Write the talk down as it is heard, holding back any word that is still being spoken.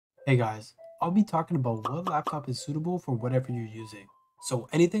Hey guys, I'll be talking about what laptop is suitable for whatever you're using. So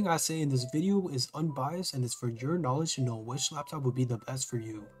anything I say in this video is unbiased and is for your knowledge to know which laptop would be the best for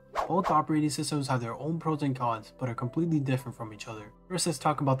you. Both operating systems have their own pros and cons, but are completely different from each other. First, let's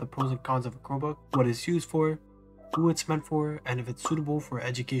talk about the pros and cons of a Chromebook, what it's used for, who it's meant for, and if it's suitable for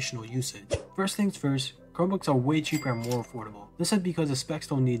educational usage. First things first, Chromebooks are way cheaper and more affordable. This is because the specs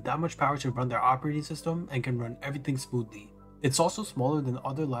don't need that much power to run their operating system and can run everything smoothly. It's also smaller than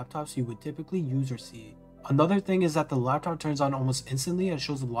other laptops you would typically use or see. Another thing is that the laptop turns on almost instantly and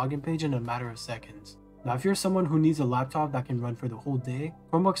shows the login page in a matter of seconds. Now if you're someone who needs a laptop that can run for the whole day,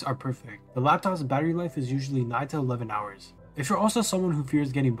 Chromebooks are perfect. The laptop's battery life is usually 9 to 11 hours. If you're also someone who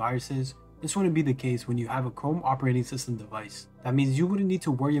fears getting viruses, this wouldn't be the case when you have a Chrome operating system device. That means you wouldn't need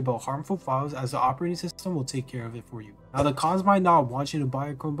to worry about harmful files as the operating system will take care of it for you. Now the cons might not want you to buy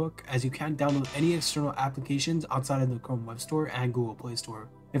a Chromebook as you can't download any external applications outside of the Chrome Web Store and Google Play Store.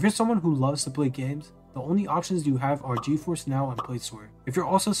 If you're someone who loves to play games, the only options you have are GeForce Now and Play Store. If you're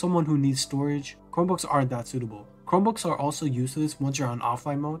also someone who needs storage, Chromebooks aren't that suitable. Chromebooks are also useless once you're on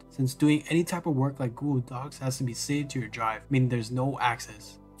offline mode, since doing any type of work like Google Docs has to be saved to your drive, meaning there's no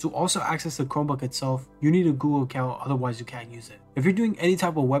access. To also access the Chromebook itself, you need a Google account, otherwise you can't use it. If you're doing any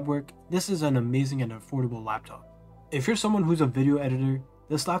type of web work, this is an amazing and affordable laptop. If you're someone who's a video editor,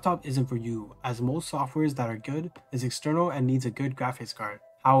 this laptop isn't for you, as most softwares that are good is external and needs a good graphics card.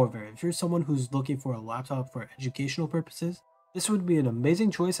 However, if you're someone who's looking for a laptop for educational purposes, this would be an amazing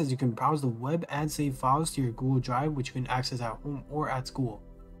choice as you can browse the web and save files to your Google Drive, which you can access at home or at school.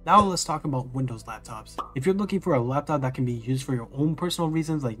 Now let's talk about Windows laptops. If you're looking for a laptop that can be used for your own personal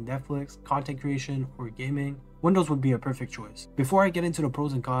reasons like Netflix, content creation, or gaming, Windows would be a perfect choice. Before I get into the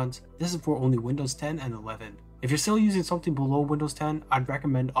pros and cons, this is for only Windows 10 and 11. If you're still using something below Windows 10, I'd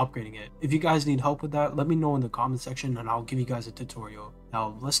recommend upgrading it. If you guys need help with that, let me know in the comment section and I'll give you guys a tutorial.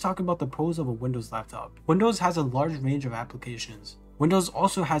 Now let's talk about the pros of a Windows laptop. Windows has a large range of applications. Windows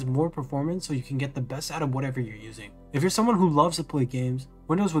also has more performance so you can get the best out of whatever you're using. If you're someone who loves to play games,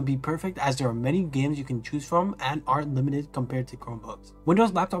 Windows would be perfect as there are many games you can choose from and aren't limited compared to Chromebooks.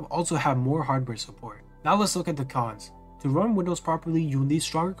 Windows laptops also have more hardware support. Now let's look at the cons. To run Windows properly, you'll need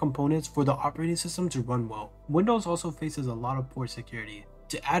stronger components for the operating system to run well. Windows also faces a lot of poor security.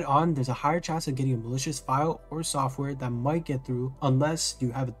 To add on, there's a higher chance of getting a malicious file or software that might get through unless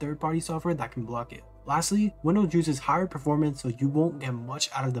you have a third-party software that can block it. Lastly, Windows uses higher performance so you won't get much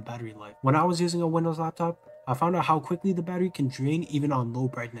out of the battery life. When I was using a Windows laptop, I found out how quickly the battery can drain even on low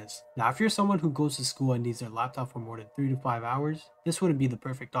brightness. Now if you're someone who goes to school and needs their laptop for more than 3 to 5 hours, this wouldn't be the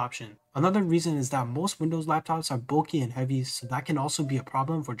perfect option. Another reason is that most Windows laptops are bulky and heavy, so that can also be a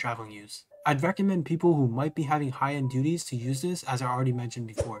problem for traveling use. I'd recommend people who might be having high-end duties to use this, as I already mentioned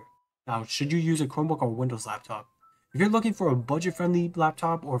before. Now, should you use a Chromebook or Windows laptop? If you're looking for a budget-friendly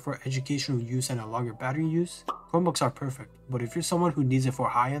laptop or for educational use and a longer battery use, Chromebooks are perfect. But if you're someone who needs it for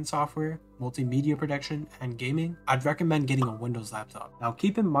high-end software, multimedia production, and gaming, I'd recommend getting a Windows laptop. Now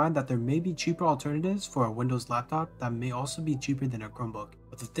keep in mind that there may be cheaper alternatives for a Windows laptop that may also be cheaper than a Chromebook.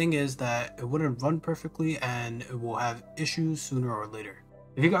 But the thing is that it wouldn't run perfectly and it will have issues sooner or later.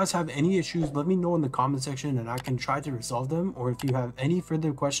 If you guys have any issues, let me know in the comment section and I can try to resolve them, or if you have any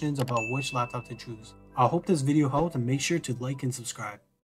further questions about which laptop to choose. I hope this video helped and make sure to like and subscribe.